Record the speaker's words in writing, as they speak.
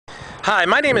Hi,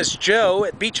 my name is Joe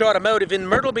at Beach Automotive in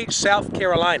Myrtle Beach, South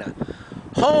Carolina,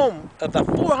 home of the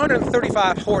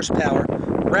 435 horsepower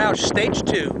Roush Stage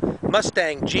 2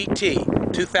 Mustang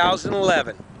GT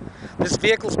 2011. This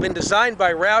vehicle has been designed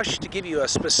by Roush to give you a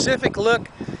specific look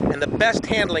and the best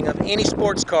handling of any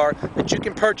sports car that you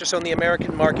can purchase on the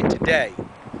American market today.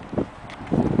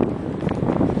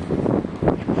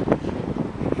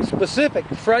 Specific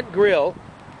front grille,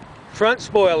 front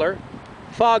spoiler,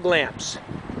 fog lamps,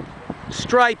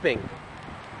 striping,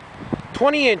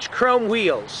 20-inch chrome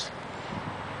wheels,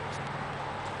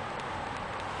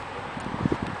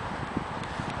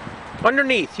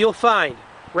 underneath you'll find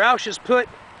Roush has put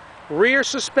rear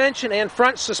suspension and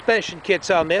front suspension kits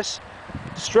on this,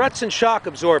 struts and shock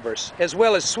absorbers, as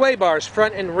well as sway bars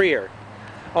front and rear.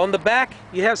 On the back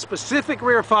you have specific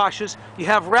rear fascias. You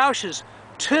have Roush's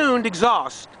tuned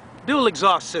exhaust, dual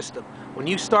exhaust system. When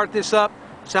you start this up,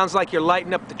 it sounds like you're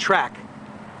lighting up the track.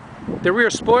 The rear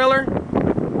spoiler,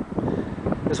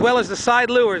 as well as the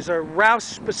side lures, are Roush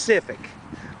specific.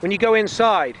 When you go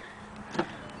inside,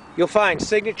 you'll find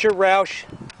signature Roush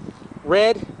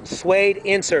red suede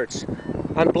inserts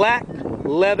on black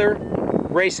leather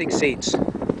racing seats.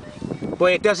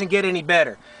 Boy, it doesn't get any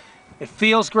better. It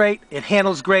feels great, it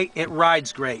handles great, it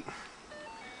rides great.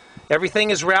 Everything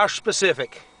is Roush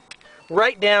specific,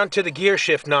 right down to the gear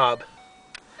shift knob.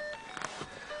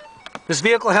 This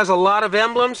vehicle has a lot of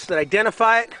emblems that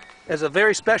identify it as a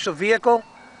very special vehicle.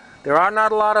 There are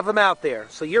not a lot of them out there,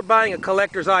 so you're buying a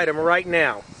collector's item right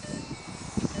now.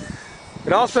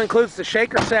 It also includes the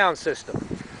shaker sound system.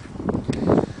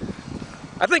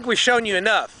 I think we've shown you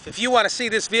enough. If you want to see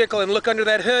this vehicle and look under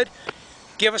that hood,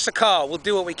 give us a call. We'll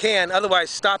do what we can. Otherwise,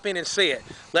 stop in and see it.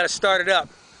 Let us start it up.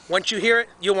 Once you hear it,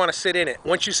 you'll want to sit in it.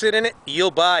 Once you sit in it,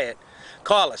 you'll buy it.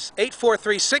 Call us,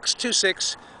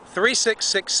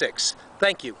 843-626-3666.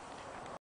 Thank you.